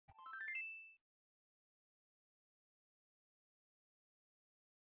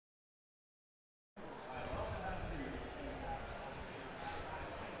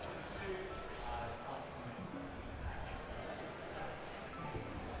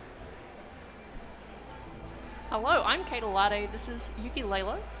Hello, I'm caitelatte. This is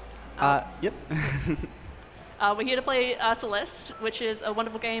Ukulele. Yep. We're here to play Celeste, which is a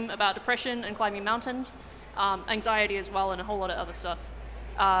wonderful game about depression and climbing mountains, anxiety as well, and a whole lot of other stuff.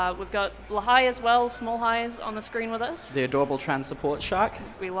 We've got Lahai as well, Small Highs, on the screen with us. The adorable trans support shark.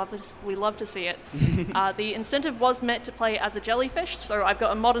 We love to see it. The incentive was meant to play as a jellyfish, so I've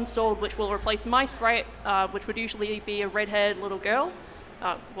got a mod installed which will replace my sprite, which would usually be a redhead little girl,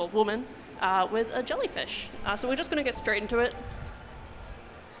 well, woman, with a jellyfish. So we're just going to get straight into it.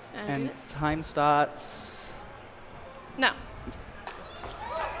 And time starts now.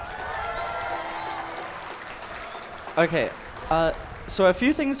 Okay. So a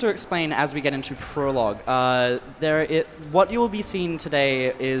few things to explain as we get into prologue. What you will be seeing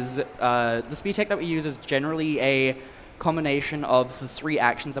today is the speed tech that we use is generally a combination of the three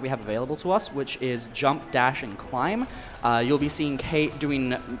actions that we have available to us, which is jump, dash, and climb. You'll be seeing Kate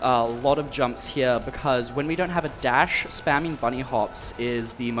doing a lot of jumps here because when we don't have a dash, spamming bunny hops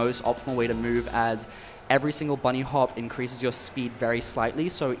is the most optimal way to move, as every single bunny hop increases your speed very slightly,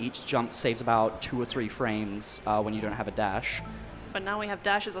 so each jump saves about 2 or 3 frames when you don't have a dash. But now we have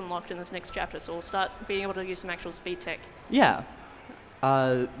dashes unlocked in this next chapter, so we'll start being able to use some actual speed tech. Yeah.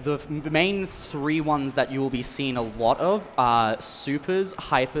 The main 3 ones that you will be seeing a lot of are supers,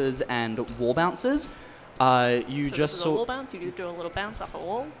 hypers, and wall bounces. So this is a wall bounce? You do a little bounce up a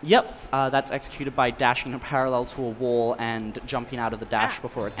wall? Yep. That's executed by dashing parallel to a wall and jumping out of the dash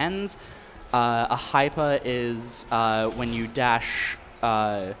before it ends. A hyper is when you dash,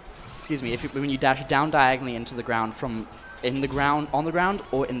 when you dash down diagonally into the ground from on the ground,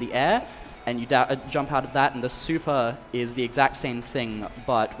 or in the air, and you jump out of that, and the super is the exact same thing,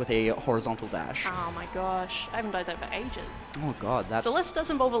 but with a horizontal dash. Oh my gosh, I haven't died that for ages. Oh god, that's... Celeste does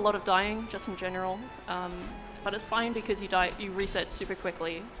involve a lot of dying, just in general, but it's fine because you reset super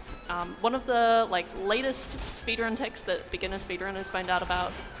quickly. One of the latest speedrun techs that beginner speedrunners find out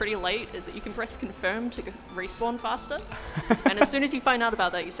about pretty late is that you can press confirm to respawn faster, and as soon as you find out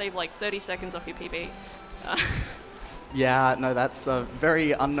about that, you save 30 seconds off your PB. Yeah, no, that's a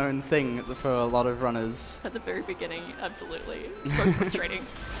very unknown thing for a lot of runners. At the very beginning, absolutely. It's so frustrating.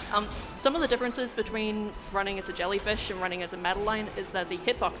 Some of the differences between running as a jellyfish and running as a Madeline is that the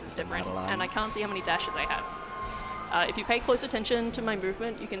hitbox is different, and I can't see how many dashes I have. If you pay close attention to my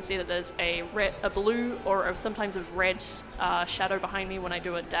movement, you can see that there's a blue or sometimes a red shadow behind me when I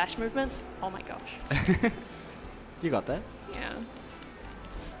do a dash movement. Oh my gosh. You got that?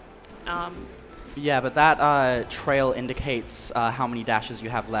 Yeah. Yeah, but that trail indicates how many dashes you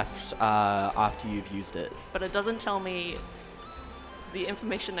have left after you've used it. But it doesn't tell me the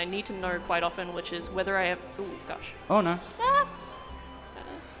information I need to know quite often, which is whether I have... Ooh, gosh. Oh, no.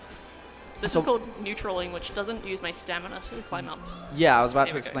 This is called neutraling, which doesn't use my stamina to climb up. Yeah, I was about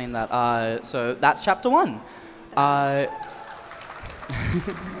to explain that. So that's chapter 1.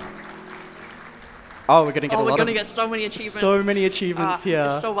 Oh, we're going to get we're going to get so many achievements. So many achievements here.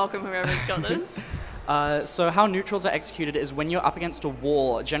 You're so welcome, whoever's got this. So how neutrals are executed is when you're up against a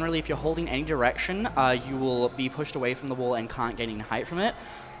wall, generally if you're holding any direction, you will be pushed away from the wall and can't gain any height from it.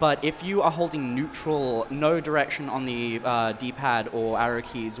 But if you are holding neutral, no direction on the D-pad or arrow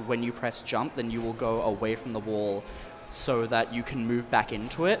keys when you press jump, then you will go away from the wall so that you can move back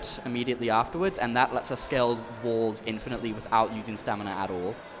into it immediately afterwards, and that lets us scale walls infinitely without using stamina at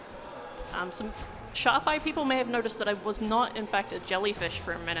all. Some sharp-eyed people may have noticed that I was not, in fact, a jellyfish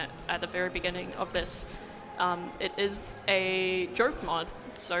for a minute at the very beginning of this. It is a joke mod,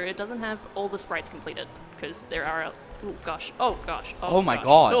 so it doesn't have all the sprites completed, because there are... Oh gosh, oh gosh, oh my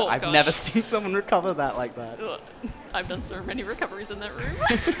god, I've never seen someone recover that like that. Ugh. I've done so many recoveries in that room.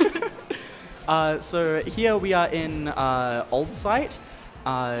 So here we are in Old Site.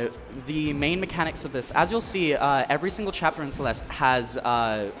 The main mechanics of this, as you'll see, every single chapter in Celeste has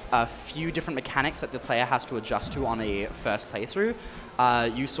a few different mechanics that the player has to adjust to on a first playthrough.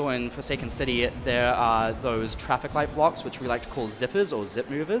 You saw in Forsaken City there are those traffic light blocks, which we like to call zippers or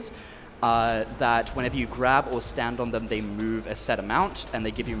zip movers, that whenever you grab or stand on them, they move a set amount, and they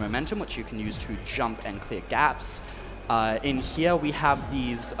give you momentum, which you can use to jump and clear gaps. In here we have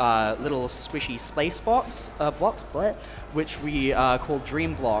these little squishy space blocks, which we call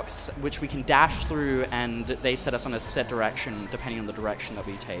dream blocks, which we can dash through, and they set us on a set direction depending on the direction that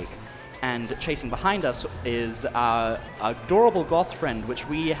we take. And chasing behind us is our adorable goth friend, which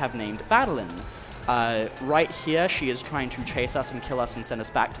we have named Badeline. Right here, she is trying to chase us and kill us and send us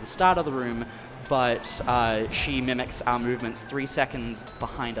back to the start of the room, but she mimics our movements 3 seconds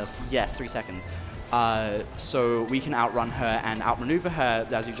behind us. Yes, 3 seconds. So we can outrun her and outmaneuver her,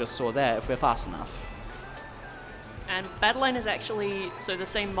 as you just saw there, if we're fast enough. And battle line is actually the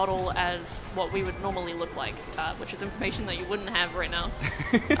same model as what we would normally look like, which is information that you wouldn't have right now.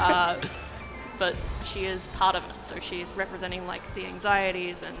 But she is part of us, so she's representing like the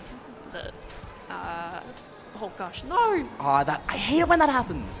anxieties and the. Oh gosh, no! Oh, I hate it when that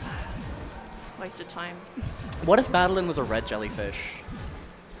happens. Wasted time. What if Battlein was a red jellyfish?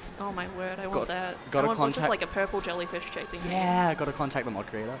 Oh my word, I want that. Got I to want just contact. like a purple jellyfish chasing me. Yeah, got to contact the mod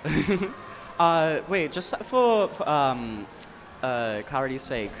creator. Wait, just for clarity's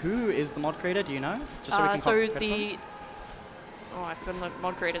sake, who is the mod creator? Do you know? Just so we can Oh, I forgot the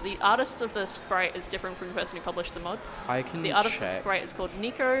mod creator. The artist of the sprite is different from the person who published the mod. I can The artist check. of the sprite is called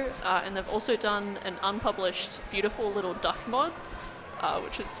Nico, and they've also done an unpublished, beautiful little duck mod,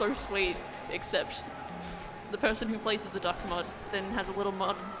 which is so sweet, except the person who plays with the duck mod then has a little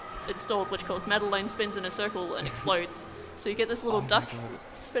mod installed which calls Madeline spins in a circle and explodes. So you get this little duck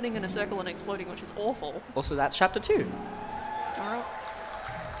spinning in a circle and exploding, which is awful. Also, that's chapter 2. Alright.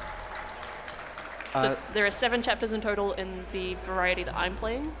 So there are 7 chapters in total in the variety that I'm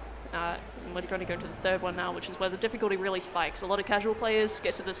playing. And we're going to go to the 3rd one now, which is where the difficulty really spikes. A lot of casual players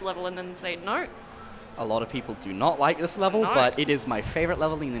get to this level and then say, no. A lot of people do not like this level, No. but it is my favorite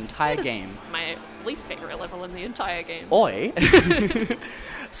level in the entire game. My least favorite level in the entire game. Oi!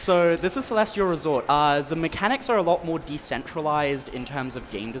 So this is Celestial Resort. The mechanics are a lot more decentralized in terms of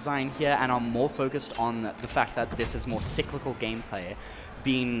game design here, and are more focused on the fact that this is more cyclical gameplay.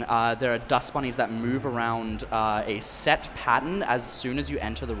 There are dust bunnies that move around a set pattern as soon as you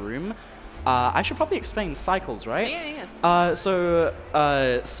enter the room. I should probably explain cycles, right?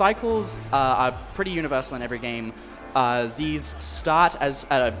 Yeah. Cycles are pretty universal in every game. These start as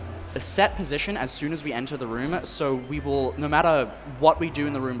a set position as soon as we enter the room, so we will, no matter what we do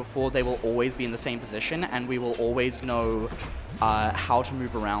in the room before, they will always be in the same position, and we will always know how to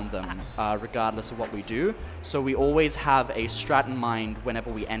move around them, regardless of what we do. So we always have a strat in mind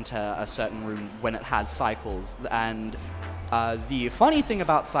whenever we enter a certain room when it has cycles. And the funny thing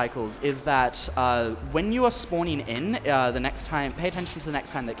about cycles is that when you are spawning in, the next time, pay attention to the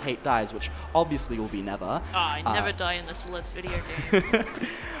next time that Kate dies, which obviously will be never. Oh, I never die in the Celeste video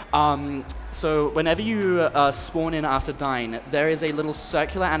game. So whenever you spawn in after dying, there is a little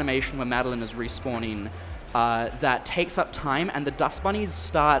circular animation where Madeline is respawning that takes up time, and the dust bunnies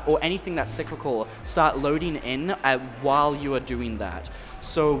start, or anything that's cyclical, start loading in while you are doing that.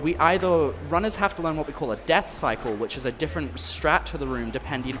 So runners have to learn what we call a death cycle, which is a different strat to the room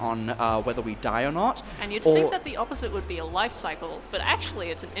depending on whether we die or not. And you'd think that the opposite would be a life cycle, but actually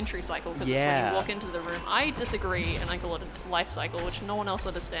it's an entry cycle, because it's when you walk into the room. I disagree, and I call it a life cycle, which no one else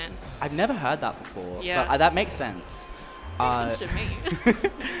understands. I've never heard that before, yeah. But that makes sense. Makes sense to me.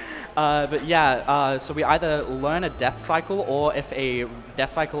 But yeah, so we either learn a death cycle, or if a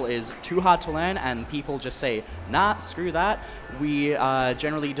death cycle is too hard to learn and people just say, nah, screw that, we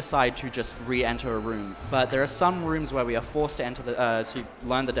generally decide to just re-enter a room. But there are some rooms where we are forced to enter to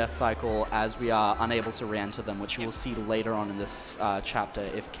learn the death cycle, as we are unable to re-enter them, which you will see later on in this chapter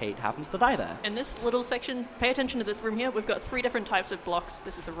if Kate happens to die there. In this little section, pay attention to this room here. We've got 3 different types of blocks.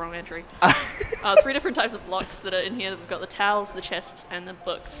 This is the wrong entry. 3 different types of blocks that are in here. We've got the towels, the chests, and the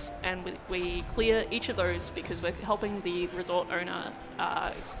books. And we clear each of those because we're helping the resort owner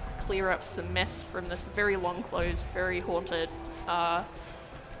clear up some mess from this very long closed, very haunted not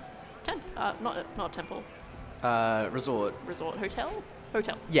temple. Resort.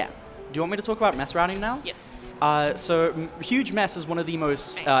 Hotel. Yeah. Do you want me to talk about mess routing now? Yes. Huge Mess is one of the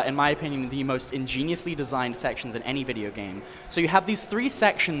most, in my opinion, the most ingeniously designed sections in any video game. So you have these 3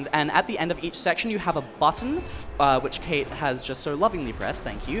 sections, and at the end of each section you have a button, which Kate has just so lovingly pressed,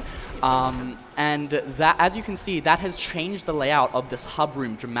 thank you. And that, as you can see, that has changed the layout of this hub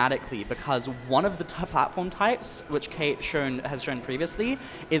room dramatically, because one of the platform types, which Kate has shown previously,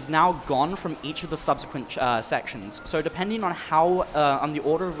 is now gone from each of the subsequent sections. So depending on how, on the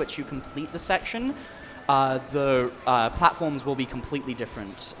order of which you complete the section, the platforms will be completely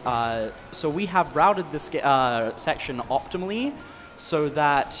different. So we have routed this section optimally so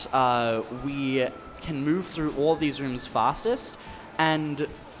that we can move through all of these rooms fastest. And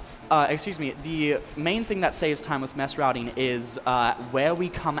the main thing that saves time with mess routing is where we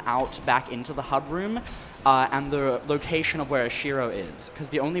come out back into the hub room and the location of where Ashiro is. Because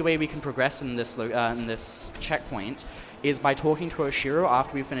the only way we can progress in this checkpoint is by talking to Ashiro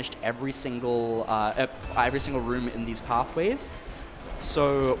after we've finished every single room in these pathways.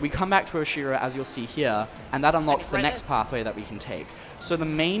 So we come back to Ashiro, as you'll see here, and that unlocks the next pathway that we can take. So the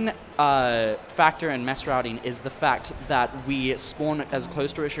main factor in mess routing is the fact that we spawn as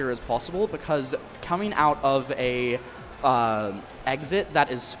close to Ashiro as possible, because coming out of a exit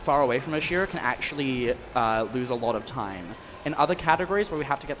that is far away from Oshira can actually lose a lot of time. In other categories where we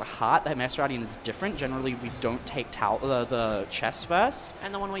have to get the heart, the mess routing is different. Generally, we don't take the chests first.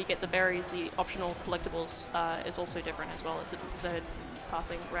 And the one where you get the berries, the optional collectibles, is also different as well. It's a third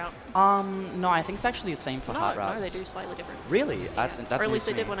pathing route. No, I think it's actually the same for heart routes. No, they do slightly different. Really? Yeah. That's or at least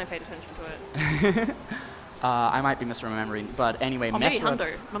they did when I paid attention to it. I might be misremembering, but anyway, maybe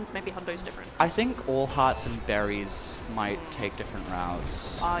Hundo. Maybe Hundo's different. I think all hearts and berries might take different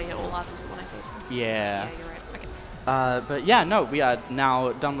routes. Oh yeah, all hearts was the one I paid. Yeah. Yeah, you're right. Okay. But yeah, no, we are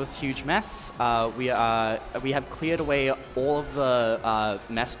now done with Huge Mess. We have cleared away all of the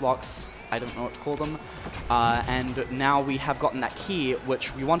mess blocks. I don't know what to call them. And now we have gotten that key,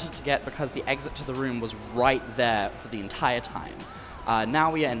 which we wanted to get because the exit to the room was right there for the entire time.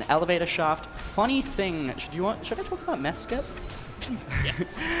 Now we are in an elevator shaft. Funny thing, should I talk about mess skip?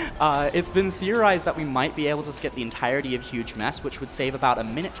 Yeah. It's been theorized that we might be able to skip the entirety of Huge Mess, which would save about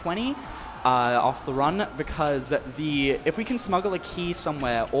 1:20 off the run, because if we can smuggle a key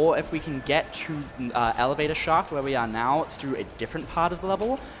somewhere, or if we can get to elevator shaft where we are now through a different part of the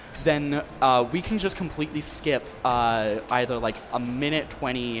level, then we can just completely skip either like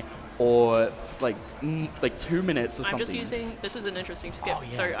 1:20 or like 2 minutes or something. I'm just using, this is an interesting skip,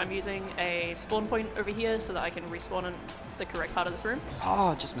 so I'm using a spawn point over here so that I can respawn in the correct part of this room.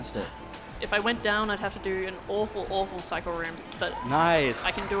 Oh, just missed it. If I went down, I'd have to do an awful cycle room, but nice.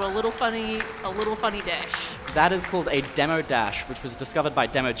 I can do a little funny dash. That is called a demo dash, which was discovered by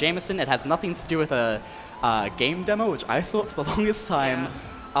Demo Jameson. It has nothing to do with a game demo, which I thought for the longest time.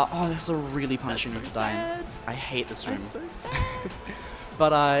 Yeah. Oh, this is a really punishing room to die in. I hate this room. That's so sad.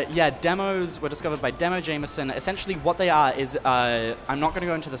 But yeah, demos were discovered by Demo Jameson. Essentially what they are is, I'm not going to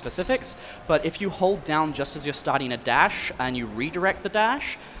go into the specifics, but if you hold down just as you're starting a dash and you redirect the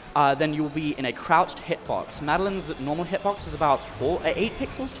dash, then you'll be in a crouched hitbox. Madeline's normal hitbox is about 8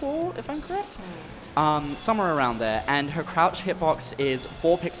 pixels tall, if I'm correct? Somewhere around there, and her crouch hitbox is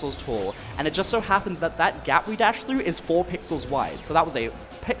 4 pixels tall, and it just so happens that that gap we dashed through is 4 pixels wide. So that was a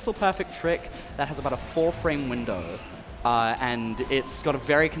pixel perfect trick that has about a 4-frame window. And it's got a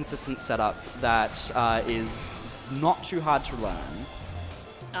very consistent setup that is not too hard to learn.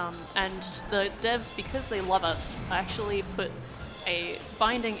 And the devs, because they love us, actually put a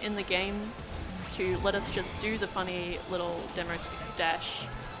binding in the game to let us just do the funny little demo dash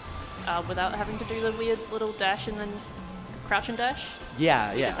without having to do the weird little dash and then crouch and dash.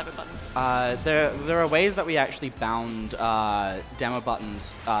 Yeah, we yeah. Just have a button. There are ways that we actually bound demo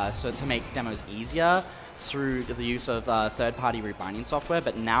buttons so to make demos easier through the use of third-party rebinding software,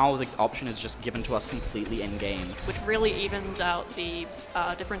 but now the option is just given to us completely in-game. Which really evened out the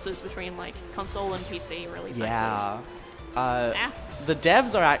differences between like console and PC really nicely. Yeah. The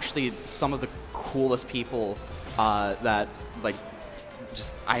devs are actually some of the coolest people that, like,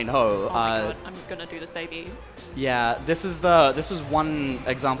 just, I know. Oh my god, I'm gonna do this, baby. Yeah, this is one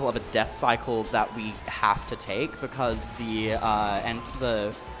example of a death cycle that we have to take because the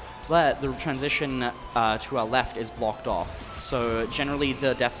transition to our left is blocked off. So generally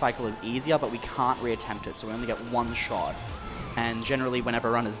the death cycle is easier, but we can't reattempt it, so we only get one shot. And generally whenever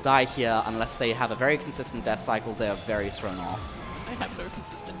runners die here, unless they have a very consistent death cycle, they're very thrown off. I have no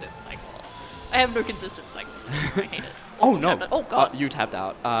consistent death cycle. I have no consistent cycle. I hate it. Oh no! Oh god! You tapped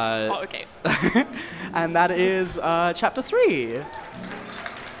out. Oh, okay. And that is chapter 3.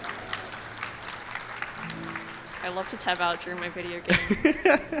 I love to tab out during my video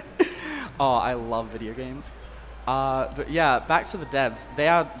game. Oh, I love video games. But yeah, back to the devs. They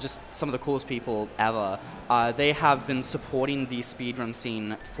are just some of the coolest people ever. They have been supporting the speedrun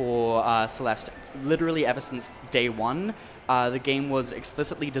scene for Celeste literally ever since day one. The game was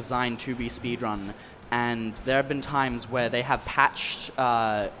explicitly designed to be speedrun, and there have been times where they have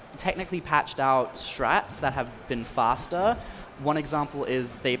technically patched out strats that have been faster. One example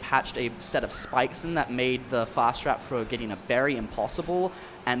is they patched a set of spikes in that made the fast strat for getting a berry impossible,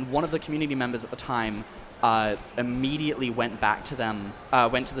 and one of the community members at the time immediately went to the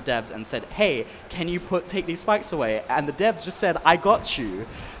devs and said, hey, can you take these spikes away? And the devs just said, I got you.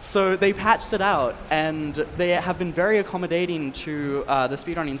 So they patched it out, and they have been very accommodating to the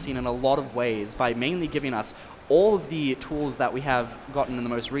speedrunning scene in a lot of ways by mainly giving us all of the tools that we have gotten in the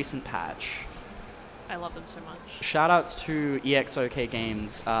most recent patch. I love them so much. Shoutouts to EXOK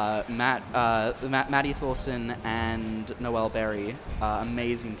Games, Maddie Thorson and Noelle Berry,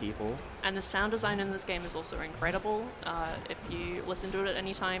 amazing people. And the sound design in this game is also incredible. If you listen to it at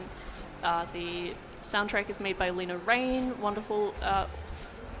any time, the soundtrack is made by Lena Rain, wonderful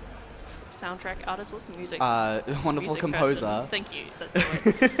soundtrack artist. What's the music? Wonderful music composer. Person. Thank you. That's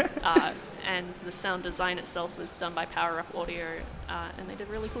the word. And the sound design itself was done by Power Up Audio, and they did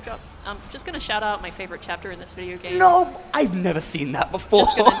a really cool job. Just gonna shout out my favorite chapter in this video game. No, I've never seen that before.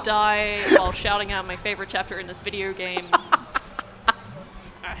 Just gonna die while shouting out my favorite chapter in this video game.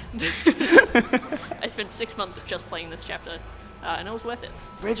 I spent 6 months just playing this chapter, and it was worth it.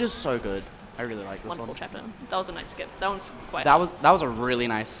 Ridge is so good. I really like this Wonderful one. chapter. That was a nice skip. That one's quite. That was a really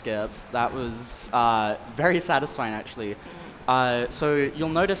nice skip. That was very satisfying actually. So you'll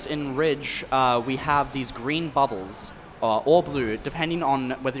notice in Ridge we have these green bubbles or blue, depending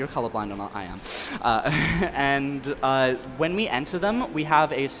on whether you're colorblind or not. I am. And when we enter them, we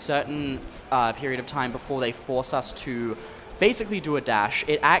have a certain period of time before they force us to basically do a dash.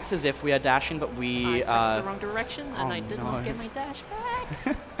 It acts as if we are dashing, but we... I pressed the wrong direction, and I did not get my dash back.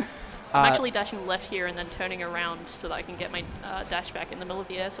 So I'm actually dashing left here and then turning around so that I can get my dash back in the middle of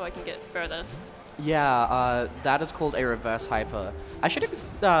the air so I can get further. Yeah, that is called a reverse hyper. I should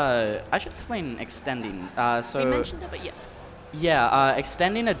explain extending. We mentioned it, but yes. Yeah,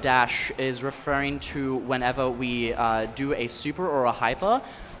 extending a dash is referring to whenever we do a super or a hyper,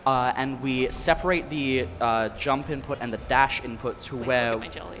 and we separate the jump input and the dash input to where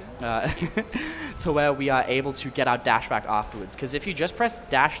to where we are able to get our dash back afterwards. Because if you just press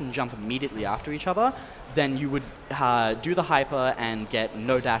dash and jump immediately after each other, then you would do the hyper and get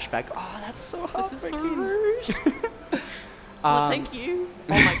no dash back. Oh, that's so heartbreaking. This is so rude. Well, thank you.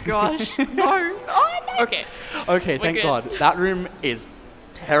 Oh my gosh. No. Oh, no. Okay. Okay, thank good. God. That room is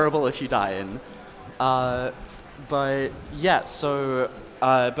terrible if you die in. But yeah, so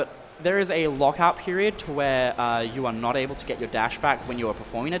but there is a lockout period to where you are not able to get your dash back when you are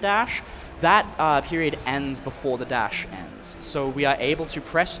performing a dash. That period ends before the dash ends. So we are able to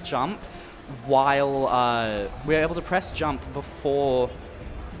press jump while before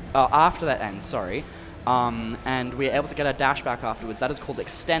after that ends. Sorry. And we're able to get our dash back afterwards. That is called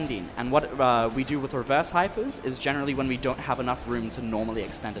extending. And what we do with reverse hypers is generally when we don't have enough room to normally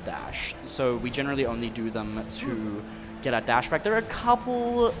extend a dash. So we generally only do them to get our dash back. There are a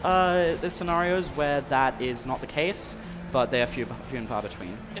couple scenarios where that is not the case, but they are few and far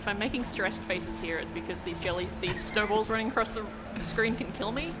between. If I'm making stressed faces here, it's because these snowballs running across the screen can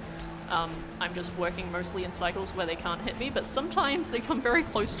kill me. I'm just working mostly in cycles where they can't hit me, but sometimes they come very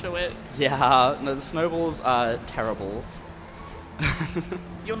close to it. Yeah, no, the snowballs are terrible.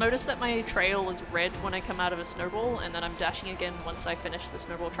 You'll notice that my trail is red when I come out of a snowball, and then I'm dashing again once I finish the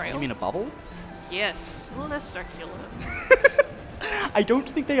snowball trail. You mean a bubble? Yes. Well, they're circular. I don't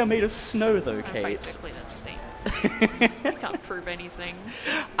think they are made of snow, though, Kate. Basically, that's same. Can't prove anything.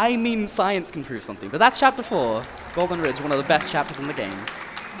 I mean, science can prove something, but that's Chapter 4. Golden Ridge, one of the best chapters in the game.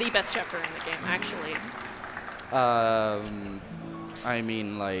 The best chapter in the game, actually. I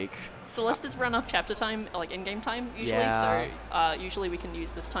mean, like... Celeste is run off chapter time, like in-game time, usually, yeah. So usually we can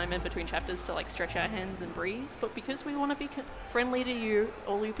use this time in between chapters to like stretch our hands and breathe, but because we want to be friendly to you,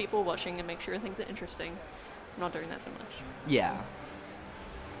 all you people watching, and make sure things are interesting, I'm not doing that so much. Yeah.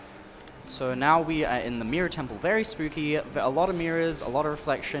 So now we are in the Mirror Temple, very spooky, a lot of mirrors, a lot of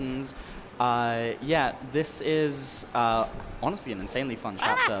reflections. Yeah, this is honestly an insanely fun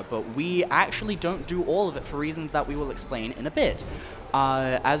chapter, but we actually don't do all of it for reasons that we will explain in a bit.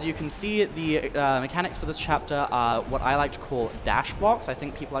 As you can see, the mechanics for this chapter are what I like to call dash blocks. I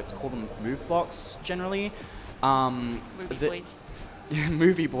think people like to call them move blocks generally. Movie boys.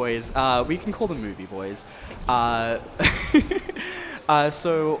 Movie boys. We can call them movie boys.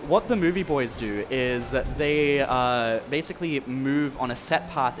 So what the movie boys do is they basically move on a set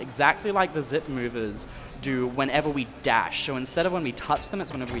path exactly like the zip movers do whenever we dash. So instead of when we touch them,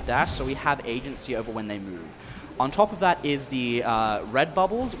 it's whenever we dash, so we have agency over when they move. On top of that is the red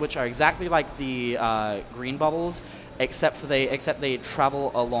bubbles, which are exactly like the green bubbles, except they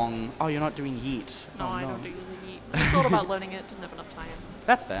travel along... Oh, you're not doing yeet. No, oh, I don't do the yeet. I thought about learning it, didn't have enough time.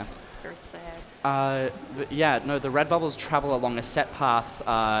 That's fair. Very sad. But yeah, no, the red bubbles travel along a set path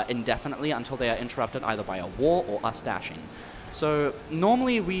indefinitely until they are interrupted either by a wall or us dashing. So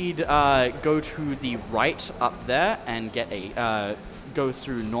normally we'd go to the right up there and get a go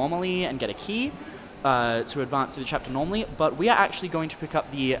through normally and get a key to advance through the chapter normally, but we are actually going to pick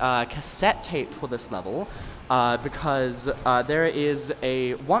up the cassette tape for this level because there is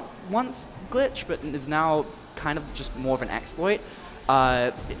a once glitch, but is now kind of just more of an exploit.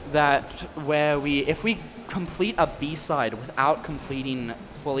 If we complete a B-side without completing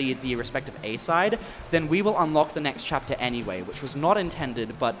fully the respective A-side, then we will unlock the next chapter anyway, which was not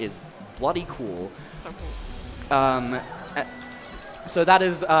intended, but is bloody cool. So cool. So that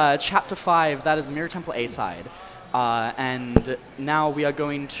is Chapter 5, that is the Mirror Temple A-side. And now we are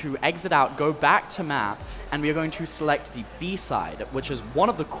going to exit out, go back to map, and we are going to select the B side, which is one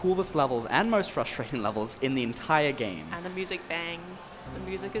of the coolest levels and most frustrating levels in the entire game. And the music bangs. The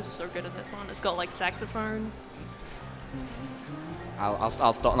music is so good in this one. It's got like saxophone. I'll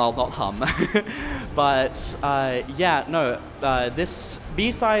stop and I'll not hum. But yeah, no, this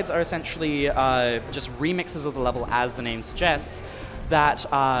B-sides are essentially just remixes of the level, as the name suggests, that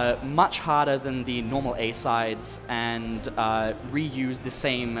are much harder than the normal A-sides and reuse the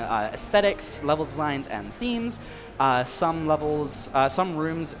same aesthetics, level designs, and themes. Some levels, some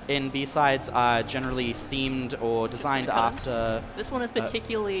rooms in B-sides are generally themed or designed after... This one is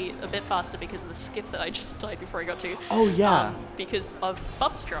particularly a bit faster because of the skip that I just died before I got to. Oh, yeah. Because of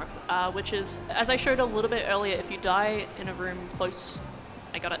Bub's drop, which is, as I showed a little bit earlier, if you die in a room close...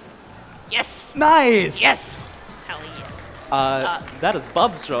 I got it. Yes! Nice! Yes! Hell yeah. That is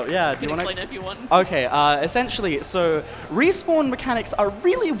Bub's drop, yeah. Do you want to explain it if you want? Okay, essentially, so respawn mechanics are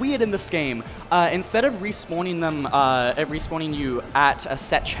really weird in this game. Instead of respawning them, respawning you at a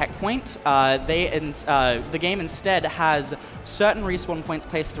set checkpoint, the game instead has certain respawn points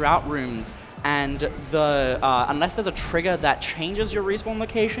placed throughout rooms, and unless there's a trigger that changes your respawn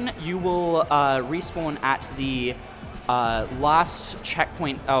location, you will respawn at the last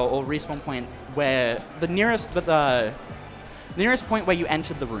checkpoint or respawn point where the nearest point where you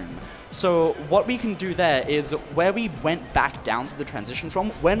entered the room. So what we can do there is where we went back down to the transition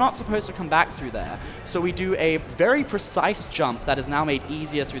from, we're not supposed to come back through there. So we do a very precise jump that is now made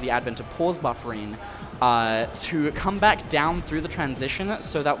easier through the advent of pause buffering to come back down through the transition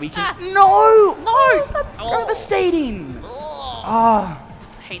so that we can... No! No! That's devastating! I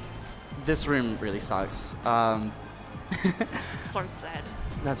hate this. This room really sucks. So sad.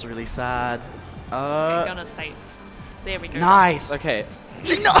 That's really sad. I'm gonna save. There we go. Nice, okay.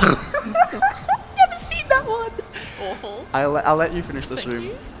 No! Never seen that one! Awful. I'll let you finish this room.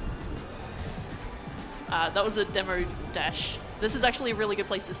 You. That was a demo dash. This is actually a really good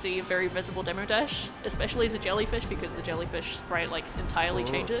place to see a very visible demo dash, especially as a jellyfish, because the jellyfish sprite like entirely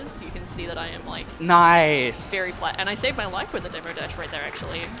changes. You can see that I am like nice, very flat, and I saved my life with the demo dash right there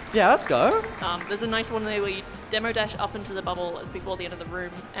actually. Yeah, let's go. There's a nice one there where you demo dash up into the bubble before the end of the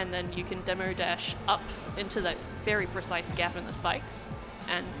room, and then you can demo dash up into that very precise gap in the spikes,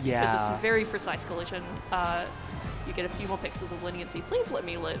 and because it's a very precise collision, you get a few more pixels of leniency. Please let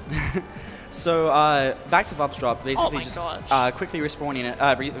me live. So back to Bub's drop, basically quickly respawning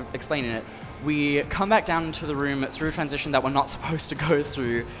it, explaining it. We come back down into the room through a transition that we're not supposed to go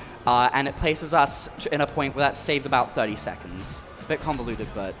through, and it places us in a point where that saves about 30 seconds. A bit convoluted,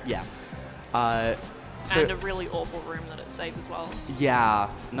 but yeah. And a really awful room that it saves as well. Yeah,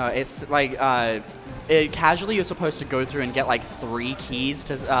 no, it's like, casually you're supposed to go through and get like 3 keys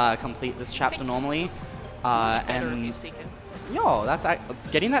to complete this chapter normally. And you seek it. Yo,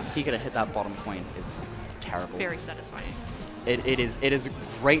 getting that seeker to hit that bottom point is terrible. Very satisfying. It is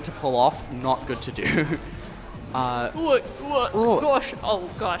great to pull off, not good to do. Gosh, oh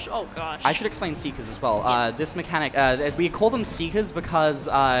gosh, oh gosh. I should explain seekers as well. Yes. This mechanic, we call them seekers because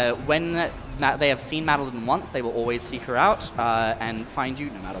when they have seen Madeline once, they will always seek her out and find you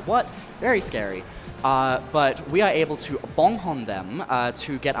no matter what. Very scary. But we are able to bonk on them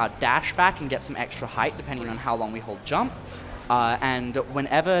to get our dash back and get some extra height depending on how long we hold jump. And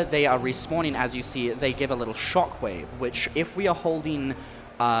whenever they are respawning, as you see, they give a little shockwave, which if we are holding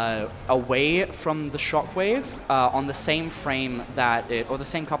away from the shockwave on the same frame or the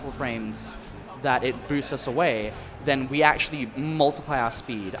same couple of frames that it boosts us away, then we actually multiply our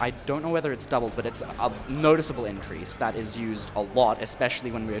speed. I don't know whether it's doubled, but it's a noticeable increase that is used a lot, especially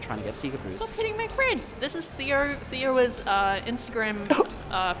when we are trying to get seeker boosts. Stop hitting my friend! This is Theo. Theo is Instagram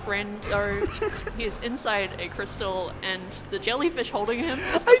friend. He is inside a crystal, and the jellyfish holding him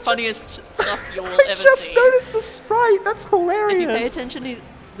is the funniest stuff you will ever see. I just noticed the sprite! That's hilarious! If you pay attention,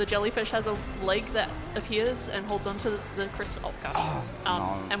 the jellyfish has a leg that appears and holds onto the crystal. Oh gosh.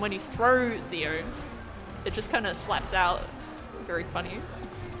 No. And when you throw Theo, it just kind of slaps out. Very funny.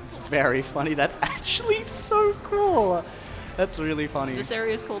 It's very funny. That's actually so cool. That's really funny. This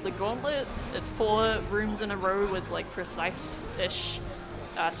area is called the Gauntlet. It's 4 rooms in a row with like precise-ish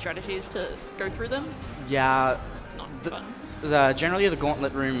strategies to go through them. Yeah. It's not fun. Generally, the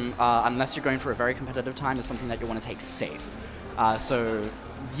Gauntlet room, unless you're going for a very competitive time, is something that you want to take safe. So,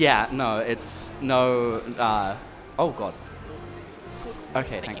 yeah, no, it's no... oh, God.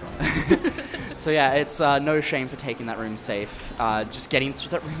 Okay, thank God. So yeah, it's no shame for taking that room safe. Just getting through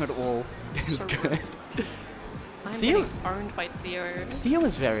that room at all is so good. I'm getting owned by Theo. Theo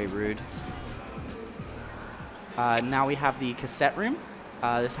is very rude. Now we have the cassette room.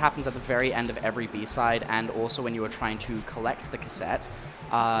 This happens at the very end of every B-side and also when you are trying to collect the cassette.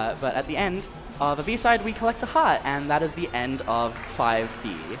 But at the end of a B-side, we collect a heart, and that is the end of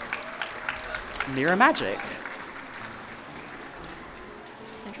 5B. Mirror magic.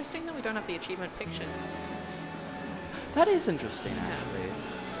 Interesting that we don't have the achievement pictures. That is interesting,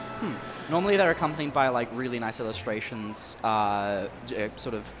 actually. Normally they're accompanied by like really nice illustrations,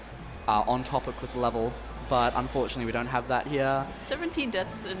 sort of on topic with the level, but unfortunately we don't have that here. 17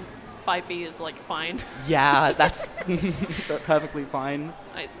 deaths in 5B is like fine. Yeah, that's perfectly fine.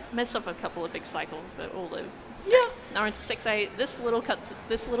 I messed up a couple of big cycles, but we'll live. Yeah. Now into 6A. This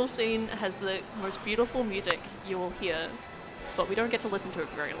little scene has the most beautiful music you will hear, but we don't get to listen to it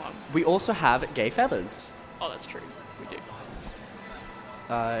for very long. We also have gay feathers. Oh, that's true. We do.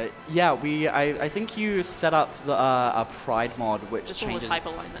 Yeah, I think you set up the a Pride mod which this changes. This one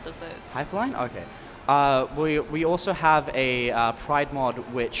was Hyperline that does that. Hyperline? Okay. We also have a Pride mod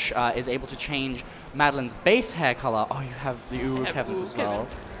which is able to change Madeline's base hair color. Oh, you have the Uru Kevin's as well.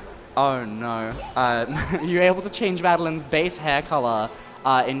 Oh no. You're able to change Madeline's base hair color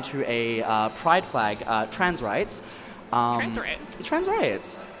into a Pride flag, trans rights. Trans rights. Trans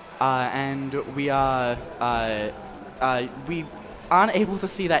rights. And we are we aren't able to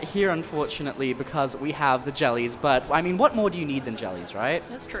see that here, unfortunately, because we have the jellies. But I mean, what more do you need than jellies, right?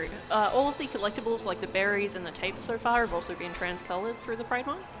 That's true. All of the collectibles, like the berries and the tapes so far, have also been trans-colored through the Pride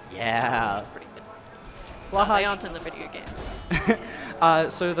mod. Yeah. That's pretty good. They aren't in the video game.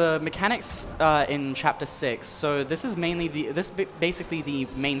 So the mechanics in Chapter 6. So this is mainly basically the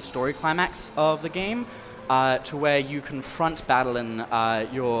main story climax of the game. To where you confront Madeline,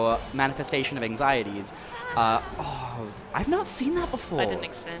 your manifestation of anxieties. Oh, I've not seen that before. I didn't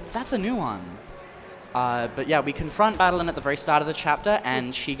extend. That's a new one. But yeah, we confront Madeline at the very start of the chapter,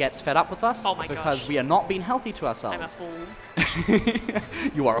 and she gets fed up with us because we are not being healthy to ourselves. I'm a fool.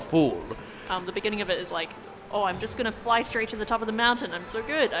 You are a fool. The beginning of it is like, oh, I'm just going to fly straight to the top of the mountain. I'm so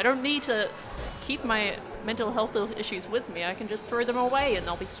good. I don't need to keep my mental health issues with me. I can just throw them away and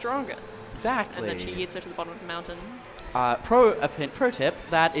I'll be stronger. Exactly. And then she yeets her to the bottom of the mountain. Pro tip,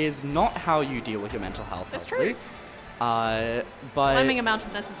 that is not how you deal with your mental health. That's true. But climbing a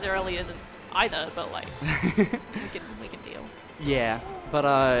mountain necessarily isn't either, but like, we can deal. Yeah, but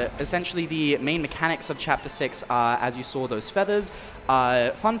essentially the main mechanics of Chapter 6 are, as you saw, those feathers.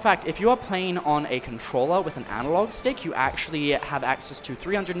 Fun fact, if you are playing on a controller with an analog stick, you actually have access to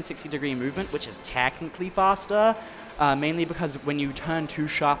 360-degree movement, which is technically faster. Mainly because when you turn too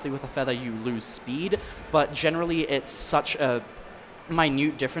sharply with a feather, you lose speed. But generally, it's such a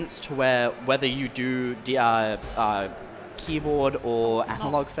minute difference to whether you do keyboard or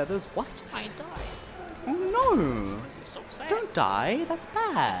analog feathers. What? I died. Oh no! This is so sad. Don't die. That's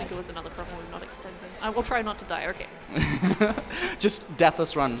bad. I think it was another problem with not extending. I will try not to die. Okay. Just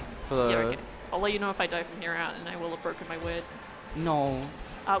deathless run for the. Yeah, okay. I'll let you know if I die from here out, and I will have broken my word. No.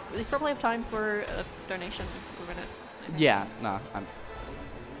 We probably have time for a donation for a minute. Yeah, no, I'm...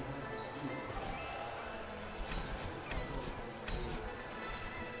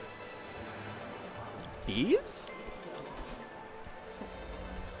 Bees?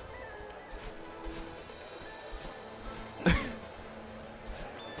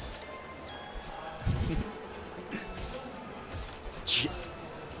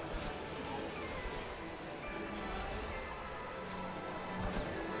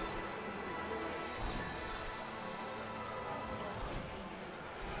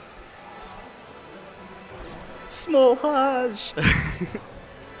 Small hush.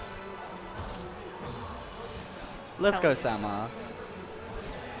 Let's go, Sama.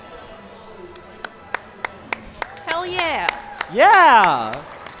 Hell yeah! Yeah!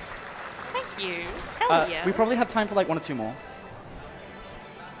 Thank you. Hell yeah. We probably have time for like one or two more.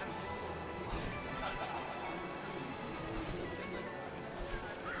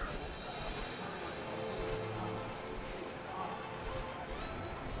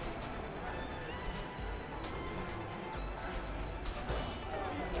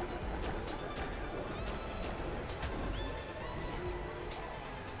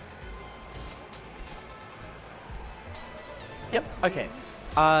 Yep, okay.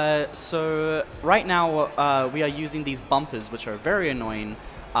 So right now we are using these bumpers, which are very annoying,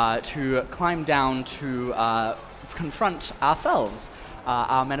 to climb down to confront ourselves,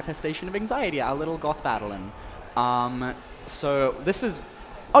 our manifestation of anxiety, our little goth Madeline. So this is...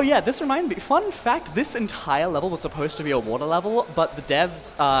 Oh yeah, this reminds me, fun fact, this entire level was supposed to be a water level, but the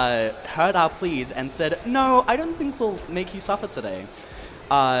devs heard our pleas and said, no, I don't think we'll make you suffer today.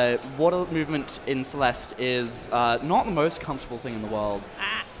 Water movement in Celeste is not the most comfortable thing in the world.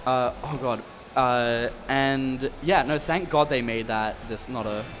 Oh god. And yeah, no, thank God they made this not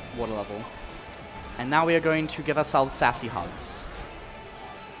a water level. And now we are going to give ourselves sassy hugs.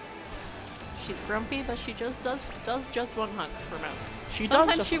 She's grumpy, but she just does just want hugs from us.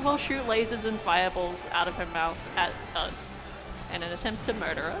 Sometimes she will shoot lasers and fireballs out of her mouth at us in an attempt to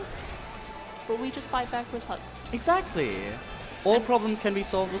murder us. But we just fight back with hugs. Exactly. All problems can be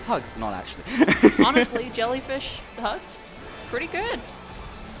solved with hugs. Not actually. Honestly, jellyfish hugs, pretty good.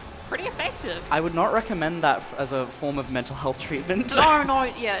 Pretty effective. I would not recommend that as a form of mental health treatment.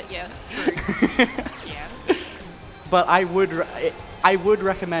 No, yeah, true. Yeah. But I would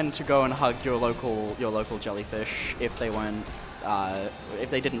recommend to go and hug your local jellyfish if they weren't if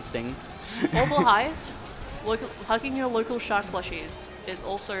they didn't sting. Orbital highs, hugging your local shark plushies is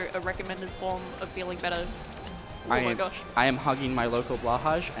also a recommended form of feeling better. Oh my gosh. I am hugging my local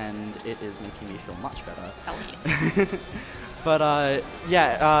blahaj, and it is making me feel much better. Hell yeah. But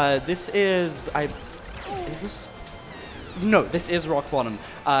yeah, this is No, this is rock bottom.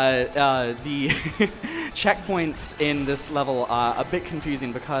 The checkpoints in this level are a bit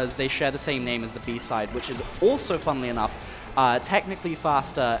confusing because they share the same name as the B-side, which is also, funnily enough, technically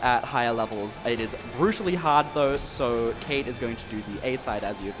faster at higher levels. It is brutally hard though, so Kate is going to do the A-side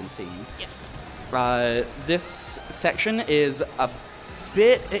as you've been seeing. Yes. This section is a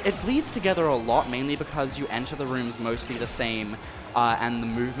bit... It bleeds together a lot, mainly because you enter the rooms mostly the same, and the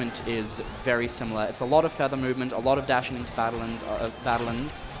movement is very similar. It's a lot of feather movement, a lot of dashing into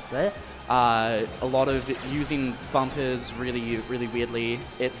battlelands, a lot of using bumpers really weirdly.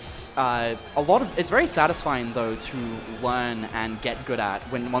 It's it's very satisfying though to learn and get good at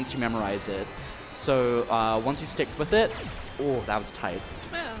once you memorize it. So once you stick with it, oh, that was tight.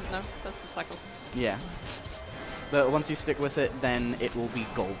 No, that's the cycle. Yeah. But once you stick with it, then it will be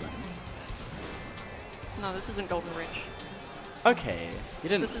golden. No, this isn't Golden Ridge. Okay, you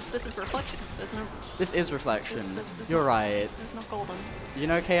didn't. This is reflection. There's no. This is reflection. There's You're right. There's not golden. You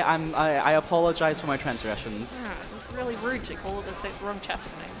know, Kate, I apologize for my transgressions. Yeah, it's really rude to call it the wrong chapter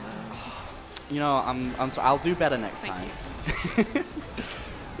name. You know, I'm sorry. I'll do better next time.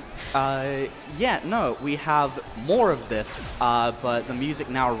 Yeah, no, we have more of this, but the music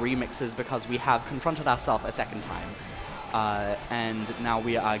now remixes because we have confronted ourselves a second time. And now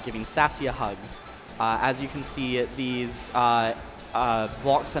we are giving sassier hugs. As you can see, these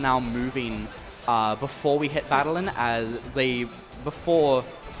blocks are now moving before we hit Battlein, as they... Before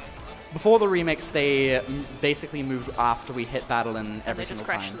the remix, they basically moved after we hit Battlein every single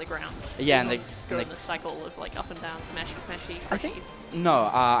time. They just crash to the ground. Yeah, and they go in the cycle of like up and down, smashy, smashy, crashy. I think... No,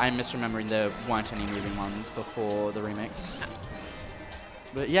 I'm misremembering there weren't any moving ones before the remix. No.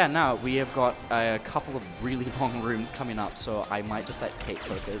 But yeah, now we have got a couple of really long rooms coming up, so I might just let Kate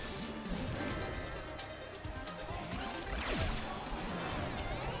focus.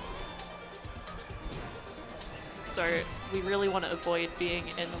 So we really want to avoid being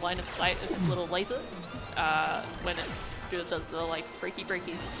in the line of sight of this little laser when it does the like breaky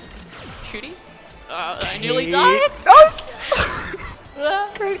shooty. I nearly died.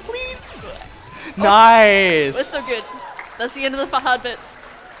 Oh! Great, please. Nice. We're so good. That's the end of the hard bits.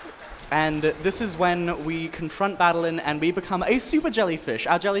 And this is when we confront Battlein and we become a super jellyfish.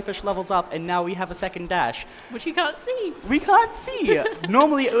 Our jellyfish levels up and now we have a second dash. Which you can't see. We can't see!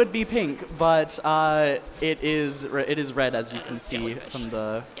 Normally it would be pink, but it is red as you can see from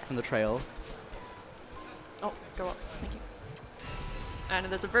the trail. Oh, go up. Thank you. And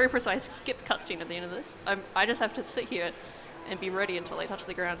there's a very precise skip cutscene at the end of this. I just have to sit here and be ready until I touch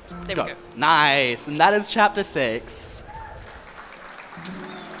the ground. There we go. Nice! And that is chapter 6.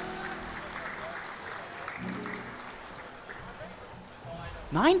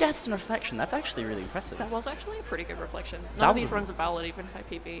 Nine deaths in reflection. That's actually really impressive. That was actually a pretty good reflection. None of these runs are valid, even high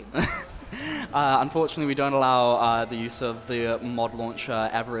PB. Unfortunately, we don't allow the use of the mod launcher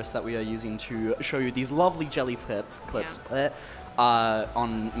Everest that we are using to show you these lovely jelly clips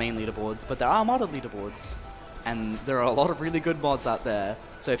on main leaderboards, but there are modded leaderboards, and there are a lot of really good mods out there.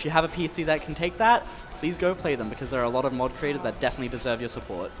 So if you have a PC that can take that, please go play them, because there are a lot of mod creators that definitely deserve your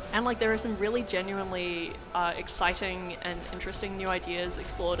support. And like there are some really genuinely exciting and interesting new ideas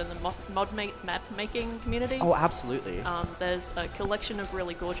explored in the map making community. Oh, absolutely. There's a collection of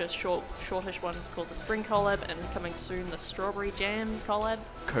really gorgeous shortish ones called the Spring Collab, and coming soon the Strawberry Jam Collab.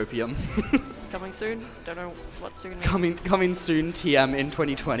 Copium. Coming soon. Don't know what soon means. Coming soon, TM in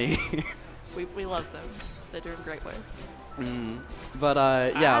 2020. we love them. They're doing great work. But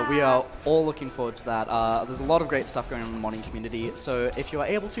yeah, we are all looking forward to that. There's a lot of great stuff going on in the modding community, so if you are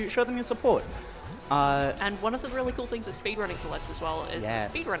able to, show them your support. And one of the really cool things with speedrunning Celeste as well is Yes.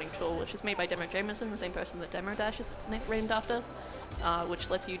 the speedrunning tool, which is made by Demo Jameson, the same person that Demo Dash is named after, which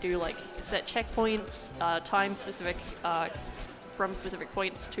lets you do like set checkpoints, time specific, from specific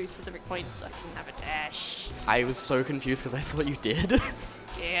points to specific points. I can have a dash. I was so confused because I thought you did.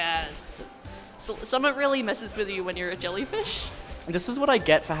 Yes. So, Summit really messes with you when you're a jellyfish. This is what I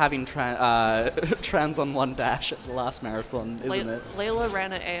get for having trans on one dash at the last marathon, isn't it? Layla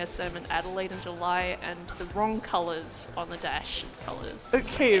ran at ASM in Adelaide in July, and the wrong colours on the dash colours.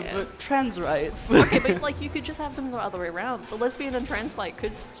 Okay, but trans rights. Okay, but like you could just have them the other way around. The lesbian and trans flight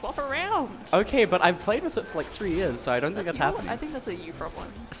could swap around. Okay, but I've played with it for like 3 years, so I don't think that's happening. I think that's a you problem.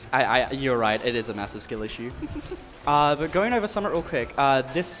 You're right, it is a massive skill issue. But going over Summit real quick,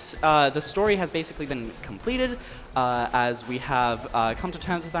 the story has basically been completed. As we have come to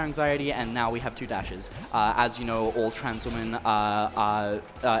terms with our anxiety, and now we have 2 dashes. As you know, all trans women are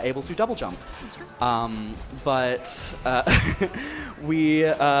able to double jump. That's true. But we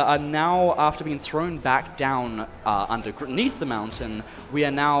are now, after being thrown back down underneath the mountain, we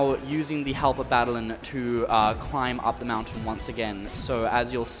are now using the help of Battlein to climb up the mountain once again. So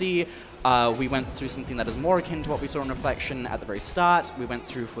as you'll see, we went through something that is more akin to what we saw in Reflection at the very start. We went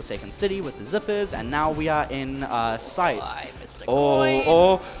through Forsaken City with the zippers, and now we are in Sight. I missed a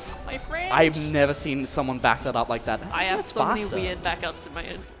coin. My friend. I've never seen someone back that up like that. I have that's so faster. many weird backups in my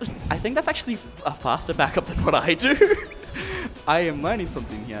head. I think that's actually a faster backup than what I do. I am learning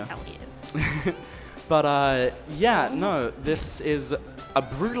something here. Hell yeah. But yeah, no, this is a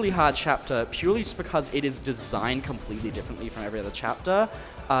brutally hard chapter purely just because it is designed completely differently from every other chapter.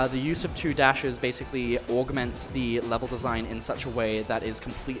 The use of 2 dashes basically augments the level design in such a way that is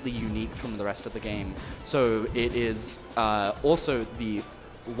completely unique from the rest of the game. So it is also the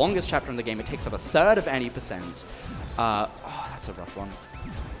longest chapter in the game. It takes up a third of any percent. Oh, that's a rough one.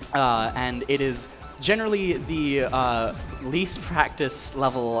 And it is generally the least practiced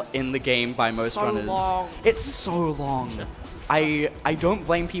level in the game by most runners. Long. It's so long. I don't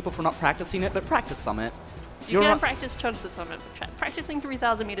blame people for not practicing it, but practice Summit. You can practice chunks of Summit. Practicing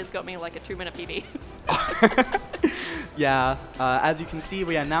 3,000 meters got me like a 2-minute PB. Yeah, as you can see,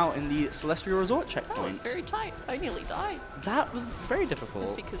 we are now in the Celestial Resort checkpoint. Oh, it's very tight. I nearly died. That was very difficult.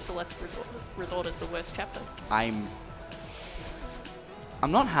 It's because Celestial Resort is the worst chapter. I'm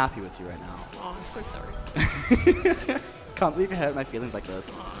not happy with you right now. Oh, I'm so sorry. Can't believe you hurt my feelings like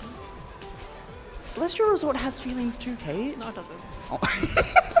this. Come on. Celestial Resort has feelings too, Kate. No, it doesn't. Oh.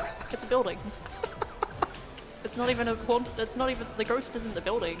 It's a building. It's not even a haunt. It's not even the ghost. Isn't the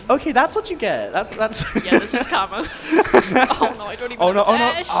building? Okay, that's what you get. That's. Yeah, this is karma. Oh no, I don't even. Oh no! have a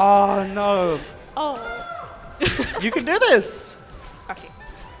dash. Oh no! Oh no. Oh. You can do this. Okay,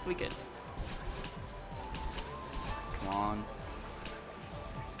 we good. Come on.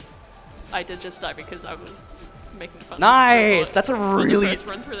 I did just die because I was making fun. Nice. Of That's a really first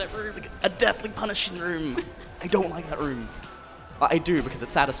run through that room. a deathly punishing room. I don't like that room. Well, I do because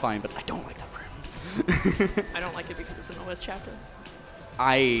it's satisfying, but I don't like that room. I don't like it because it's in the worst chapter.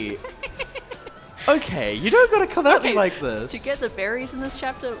 Okay, you don't gotta come at me like this. To get the berries in this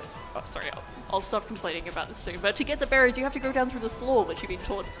chapter, oh sorry, I'll stop complaining about this soon. But to get the berries, you have to go down through the floor, which you've been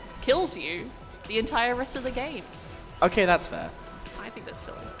taught kills you the entire rest of the game. Okay, that's fair. I think that's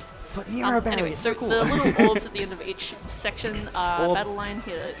silly. But near a berry, Anyway, it's so cool. the little orbs at the end of each section, battle line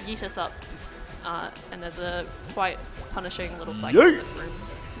here, yeet us up, and there's a quite punishing little cycle in this room.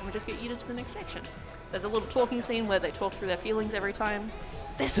 And we just get yeeted to the next section. There's a little talking scene where they talk through their feelings every time.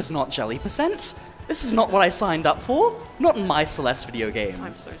 This is not jelly %. This is not what I signed up for. Not in my Celeste video game.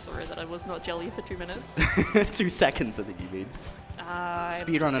 I'm so sorry that I was not jelly for 2 minutes. 2 seconds, I think you mean.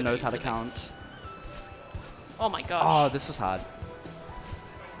 Speedrunner knows how to count. Oh my gosh. Oh, this is hard.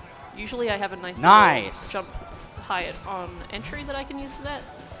 Usually I have a nice little jump height on entry that I can use for that,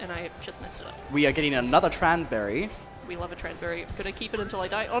 and I just messed it up. We are getting another transberry. We love a transberry. Gonna keep it until I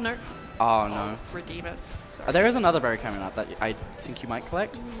die. Oh no. Oh no. Redeem it. Sorry. There is another berry coming up that I think you might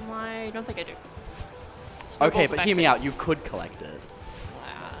collect. I don't think I do. Okay, but hear me out. You could collect it.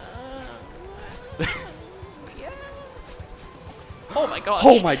 Yeah. Oh my gosh.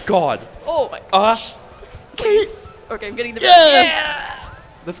 Oh my god. Oh my gosh. Kate. Okay, I'm getting the Yes! Yeah!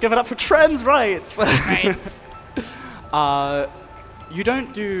 Let's give it up for trans rights. Right. You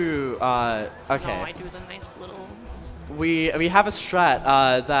don't do. Okay. No, I do the nice little. We have a strat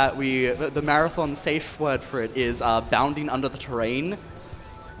that the marathon safe word for it is bounding under the terrain.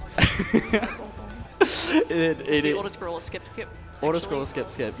 That's awful. It's the auto scroll or skip. Auto scroll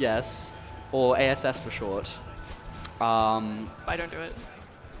skip. Yes, or ASS for short. I don't do it.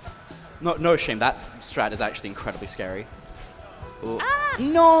 No shame. That strat is actually incredibly scary. Oh. Ah!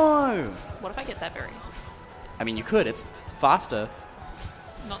 No! What if I get that berry? I mean, you could. It's faster.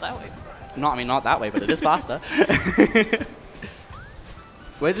 Not that way. Not that way, but it is faster.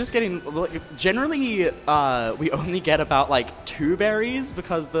 We're just getting, generally, we only get about like 2 berries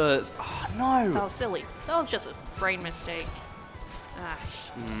because oh no! That was silly. That was just a brain mistake.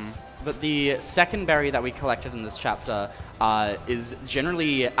 But the second berry that we collected in this chapter is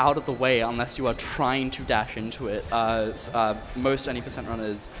generally out of the way unless you are trying to dash into it. Most any percent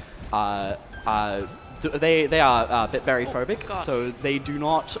runners, they are a bit berry phobic, so they do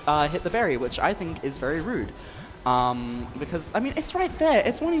not hit the berry, which I think is very rude. Because, I mean, it's right there.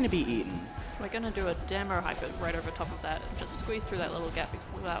 It's wanting to be eaten. We're going to do a demo hyper right over top of that and just squeeze through that little gap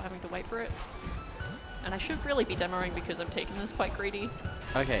without having to wait for it. And I should really be demoing because I'm taking this quite greedy.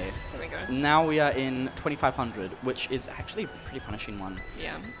 Okay. There we go. Now we are in 2500, which is actually a pretty punishing one.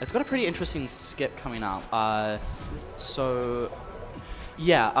 Yeah. It's got a pretty interesting skip coming up.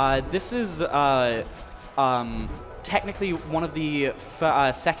 This is technically one of the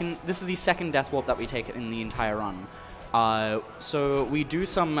this is the second death warp that we take in the entire run. So we do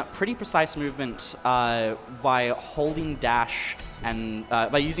some pretty precise movement by holding dash and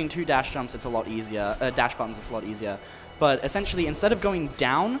by using 2 dash jumps. It's a lot easier. Dash buttons. It's a lot easier. But essentially, instead of going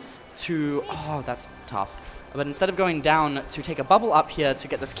down to that's tough. But instead of going down to take a bubble up here to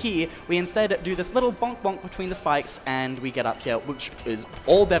get this key, we instead do this little bonk bonk between the spikes, and we get up here, which is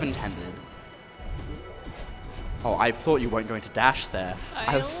all they've intended. Oh, I thought you weren't going to dash there.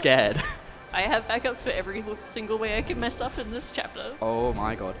 I was scared. I have backups for every single way I can mess up in this chapter. Oh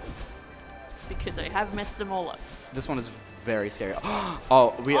my god. Because I have messed them all up. This one is very scary.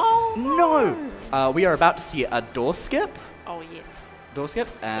 We are about to see a door skip. Oh yes. Door skip.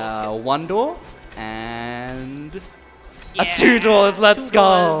 Door skip. 1 door and Yeah, 2 doors. Let's 2 go.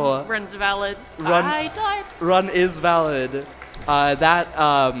 doors. Run's valid. Run. I died. Run is valid.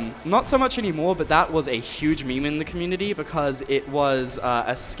 Not so much anymore, but that was a huge meme in the community because it was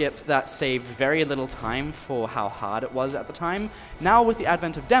a skip that saved very little time for how hard it was at the time. Now, with the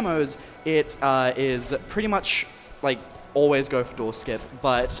advent of demos, it is pretty much like always go for door skip,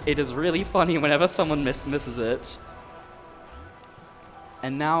 but it is really funny whenever someone misses it.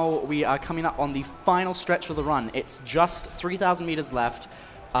 And now we are coming up on the final stretch of the run. It's just 3,000 meters left.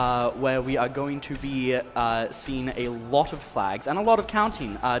 Where we are going to be seeing a lot of flags and a lot of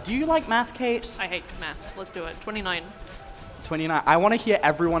counting. Do you like math, Kate? I hate maths. Let's do it. 29. 29. I want to hear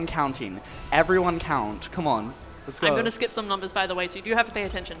everyone counting. Everyone count. Come on. Let's go. I'm going to skip some numbers, by the way, so you do have to pay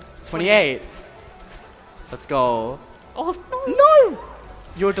attention. 28. Let's go. Oh, no. No!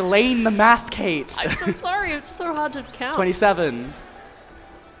 You're delaying the math, Kate. I'm so sorry. It's so hard to count. 27.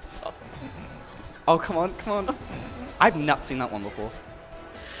 Oh, come on. Come on. I've not seen that one before.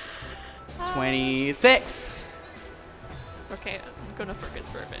 26. Okay, I'm gonna focus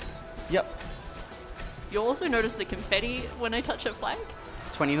for a bit. Yep. You'll also notice the confetti when I touch a flag.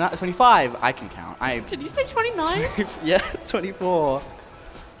 25. I can count. Did you say 29? Yeah, 24.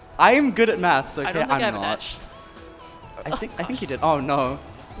 I am good at maths. Okay, I don't think I have not. a dash. I think you did. Oh no.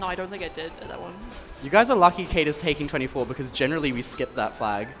 No, I don't think I did at that one. You guys are lucky Kate is taking 24 because generally we skip that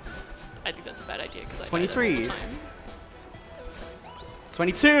flag. I think that's a bad idea because 23.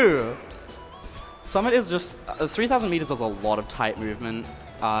 22. Summit is just 3,000 meters is a lot of tight movement,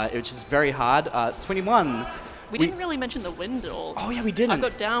 which is very hard. 21. We didn't really mention the wind at all. Oh yeah, we didn't. I've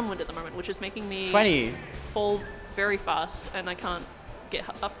got downwind at the moment, which is making me 20. fall very fast, and I can't get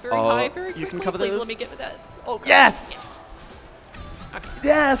up very high very quickly. You can cover Please this. let me get with that. Oh, God. Yes! Yes! Okay.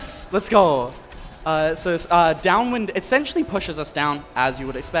 Yes! Let's go. Downwind essentially pushes us down, as you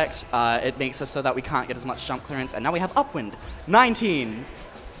would expect. It makes us so that we can't get as much jump clearance, and now we have upwind. 19.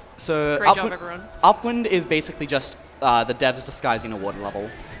 So Great job, everyone. Upwind is basically just the devs disguising a water level.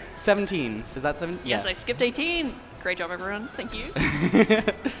 17. Is that 7? Yes, I skipped 18. Great job, everyone. Thank you.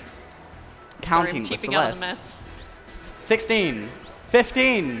 Counting Sorry, I'm with cheaping out on the Celeste. maths. 16.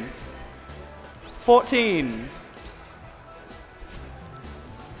 15. 14.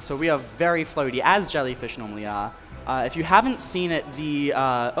 So we are very floaty, as jellyfish normally are. If you haven't seen it,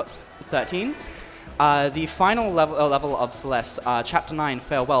 13. The final level of Celeste, Chapter 9,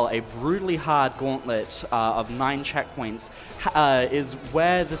 Farewell, a brutally hard gauntlet of 9 checkpoints, is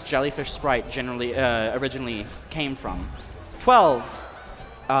where this jellyfish sprite originally came from. 12.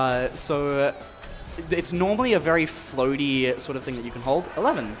 So it's normally a very floaty sort of thing that you can hold.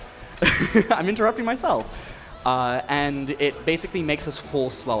 11. I'm interrupting myself. And it basically makes us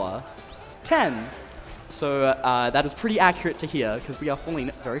fall slower. 10. So that is pretty accurate to hear, because we are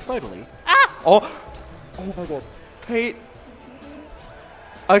falling very floatily. Ah! Oh my god. Kate.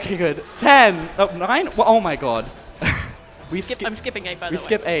 Okay, good. 10. Oh, 9? Oh my god. I'm skipping 8 by the way. We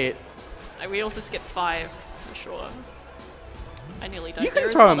skip 8. We also skip 5 for sure. I nearly died. You can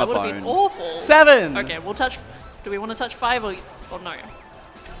there throw as him well. a That would have been bone. awful. 7. Okay, we'll touch. Do we want to touch 5 or no?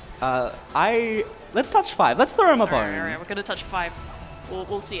 Let's touch 5. Let's throw him a bone. Alright, we're gonna touch 5.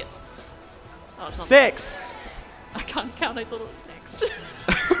 We'll see it. Oh, it's not 6. I can't count. I thought it was next.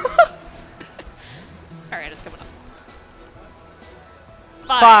 Alright, it's coming up.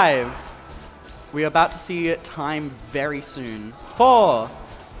 5. We are about to see time very soon. 4.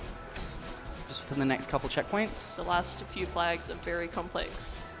 Just within the next couple checkpoints. The last few flags are very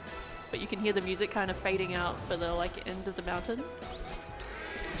complex, but you can hear the music kind of fading out for the end of the mountain.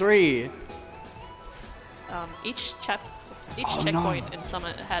 3. Each checkpoint in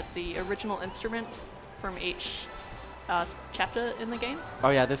Summit had the original instrument from each chapter in the game. Oh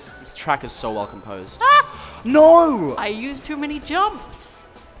yeah, this track is so well composed. Ah! No! I used too many jumps.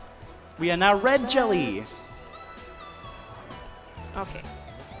 We are now red jelly. Okay.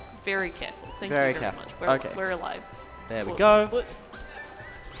 Very careful. Thank Very you very careful. much. Okay. We're alive. There we go.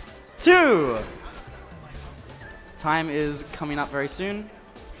 2. Time is coming up very soon.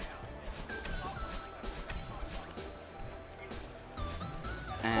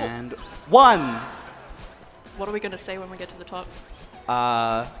 And 1. What are we going to say when we get to the top?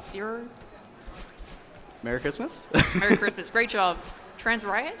 0? Merry Christmas? Merry Christmas. Great job. Trans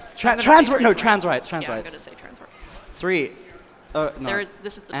riots? Trans riots. Yeah, I'm going to say trans riots. 3. No.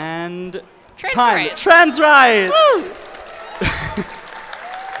 This is the And trans time. riots. Trans riots! Woo!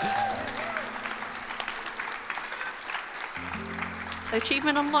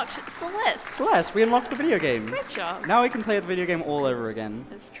 Achievement unlocked. Celeste. Celeste, we unlocked the video game. Great job. Now we can play the video game all over again.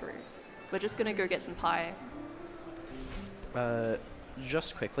 That's true. We're just going to go get some pie.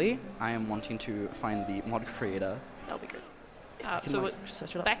 Just quickly, I am wanting to find the mod creator. That'll be good. Can, So like, we're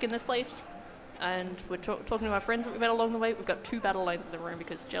search it up. back in this place, and we're talking to our friends that we met along the way. We've got 2 battle lines in the room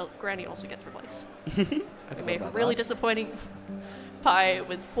because Granny also gets replaced. We made a really disappointing pie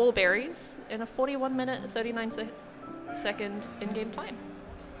with 4 berries in a 41-minute, 39-second in-game time.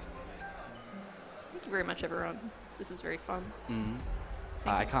 Thank you very much, everyone. This is very fun.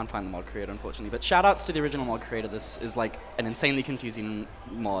 I can't find the mod creator, unfortunately, but shout outs to the original mod creator. This is like an insanely confusing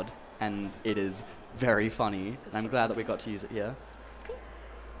mod, and it is very funny. I'm glad that we got to use it here. Okay.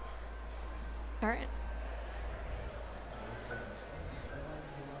 All right.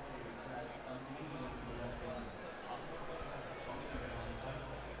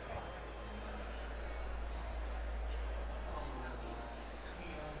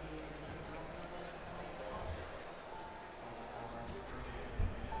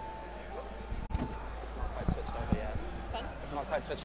 It's not quite switched